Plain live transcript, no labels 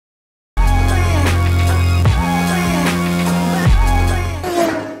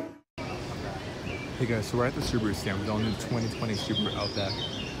guys, so we're at the Subaru stand with the all-new 2020 Subaru Outback,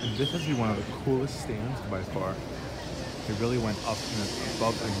 and this has to be one of the coolest stands by far. They really went up and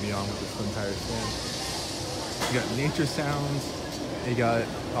above and beyond with this entire stand. You got nature sounds, you got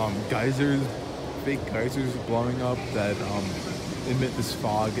geysers, fake geysers blowing up that emit this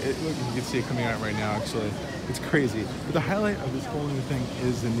fog. Look, you can see it coming out right now actually. It's crazy. But the highlight of this whole new thing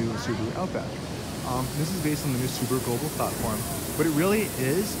is the new Subaru Outback. This is based on the new Subaru Global Platform. What it really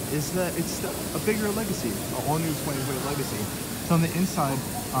is that it's a bigger legacy, a whole new 2020 legacy. So on the inside,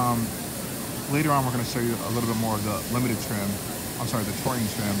 later on we're going to show you a little bit more of the limited trim, the touring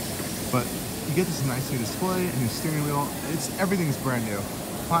trim, but you get this nice new display, a new steering wheel. Everything's brand new.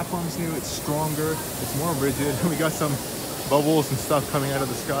 The platform's new, it's stronger, it's more rigid. We got some bubbles and stuff coming out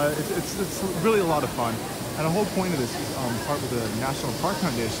of the sky. It's really a lot of fun. And the whole point of this is part with the National Park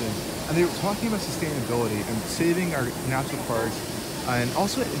Foundation, and they were talking about sustainability and saving our natural parks, and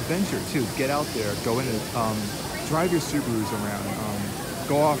also adventure too. Get out there, go in and drive your Subarus around,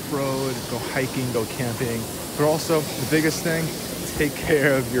 go off-road, go hiking, go camping, but also the biggest thing, take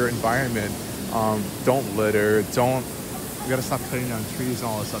care of your environment. Don't litter, we gotta stop cutting down trees and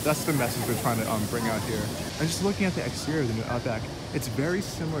all this stuff. That's the message we're trying to bring out here. And just looking at the exterior of the new Outback, it's very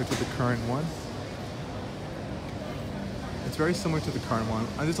similar to the current one. It's very similar to the current one.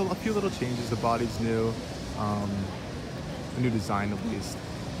 And there's a few little changes. The body's new, a new design at least,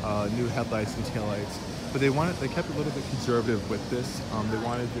 new headlights and taillights. But they kept it a little bit conservative with this. They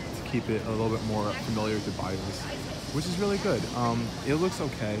wanted to keep it a little bit more familiar to buyers, which is really good. It looks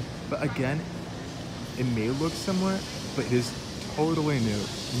okay, but again, it may look similar, but it is totally new.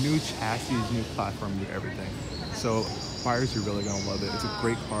 New chassis, new platform, new everything. So buyers are really gonna love it. It's a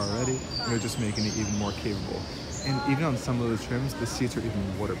great car already, and they're just making it even more capable. And even on some of those trims, the seats are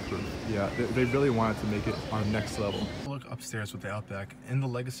even waterproof. Yeah, they really wanted to make it on the next level. Look upstairs with the Outback. In the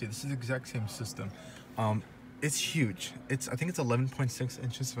Legacy, this is the exact same system. It's huge. I think it's 11.6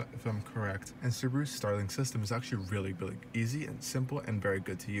 inches if I'm correct. And Subaru's Starling system is actually really, really easy and simple and very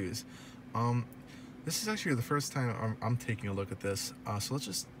good to use. This is actually the first time I'm taking a look at this. So let's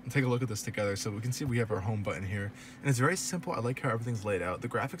just take a look at this together so we can see we have our home button here. And it's very simple. I like how everything's laid out. The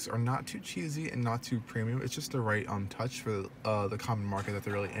graphics are not too cheesy and not too premium. It's just the right touch for the common market that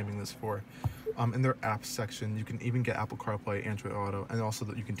they're really aiming this for. In their apps section, you can even get Apple CarPlay, Android Auto, and also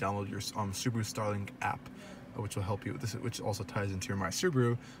that you can download your Subaru Starling app, which will help you with this, which also ties into your My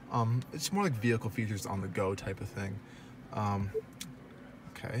Subaru. It's more like vehicle features on the go type of thing.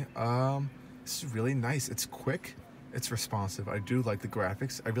 This is really nice. It's quick, it's responsive. I do like the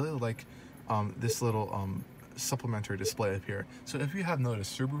graphics. I really like this little supplementary display up here. So if you have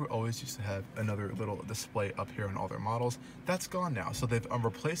noticed, Subaru always used to have another little display up here on all their models. That's gone now. So they've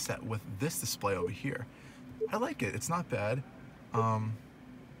replaced that with this display over here. I like it. It's not bad.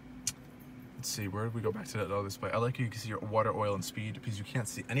 Let's see, where did we go back to that other display? I like you can see your water, oil, and speed because you can't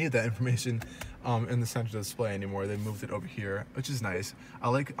see any of that information in the center of the display anymore. They moved it over here, which is nice. I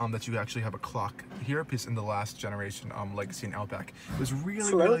like that you actually have a clock here because in the last generation Legacy and Outback, it was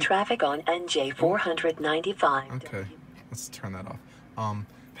really traffic on NJ 495. Okay, let's turn that off.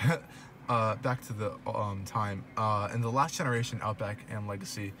 Back to the time. In the last generation Outback and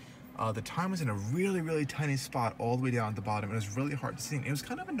Legacy, the time was in a really, really tiny spot all the way down at the bottom. It was really hard to see. And it was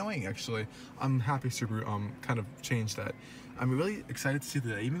kind of annoying, actually. I'm happy Subaru kind of changed that. I'm really excited to see that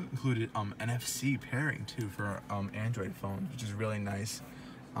they even included NFC pairing too for Android phones, which is really nice.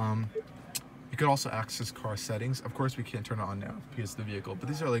 You could also access car settings. Of course, we can't turn it on now because of the vehicle, but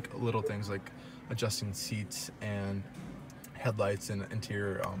these are like little things like adjusting seats and headlights and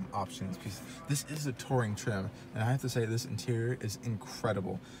interior options, because this is a touring trim, and I have to say this interior is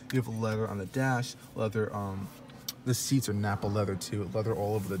incredible. You have leather on the dash, leather, the seats are Napa leather too, leather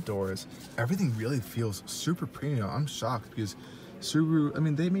all over the doors. Everything really feels super premium. I'm shocked because Subaru, I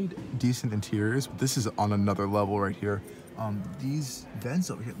mean, they made decent interiors, but this is on another level right here. These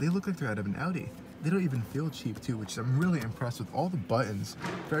vents over here, they look like they're out of an Audi. They don't even feel cheap too, which I'm really impressed with. All the buttons,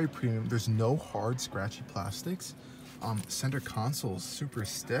 very premium. There's no hard, scratchy plastics. Center console is super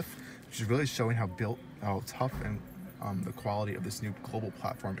stiff, which is really showing how tough and the quality of this new global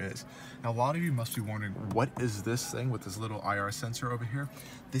platform is. Now, a lot of you must be wondering, what is this thing with this little IR sensor over here?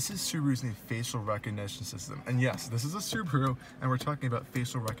 This is Subaru's new facial recognition system. And yes, this is a Subaru, and we're talking about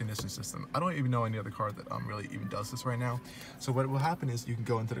facial recognition system. I don't even know any other car that really even does this right now. So what will happen is you can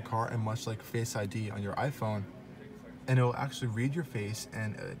go into the car, and much like Face ID on your iPhone, and it will actually read your face,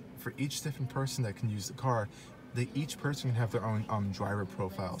 and for each different person that can use the car, each person can have their own driver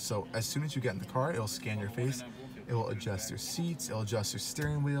profile. So as soon as you get in the car, it'll scan your face, it will adjust your seats, it'll adjust your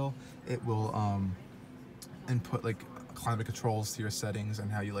steering wheel, it will input like climate controls to your settings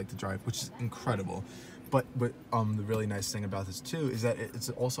and how you like to drive, which is incredible. But the really nice thing about this too is that it's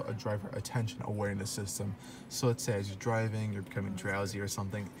also a driver attention awareness system. So let's say as you're driving, you're becoming drowsy or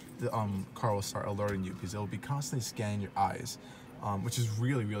something, the car will start alerting you because it will be constantly scanning your eyes, which is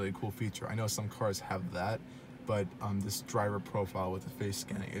really a cool feature. I know some cars have that, but this driver profile with the face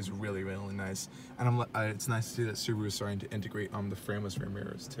scanning is really nice. And it's nice to see that Subaru is starting to integrate the frameless rear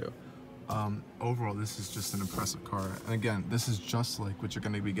mirrors too. Overall, this is just an impressive car. And again, this is just like what you're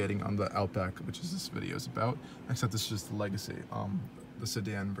going to be getting on the Outback, which is this video is about, except this is just the Legacy, the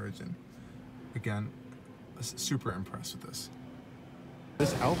sedan version. Again, super impressed with this.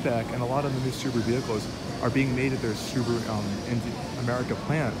 This Outback and a lot of the new Subaru vehicles are being made at their Subaru America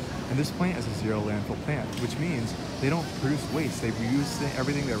plant. And this plant is a zero landfill plant, which means they don't produce waste. They reuse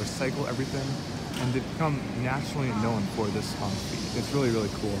everything, they recycle everything, and they've become nationally known for this speed. It's really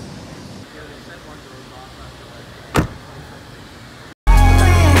cool.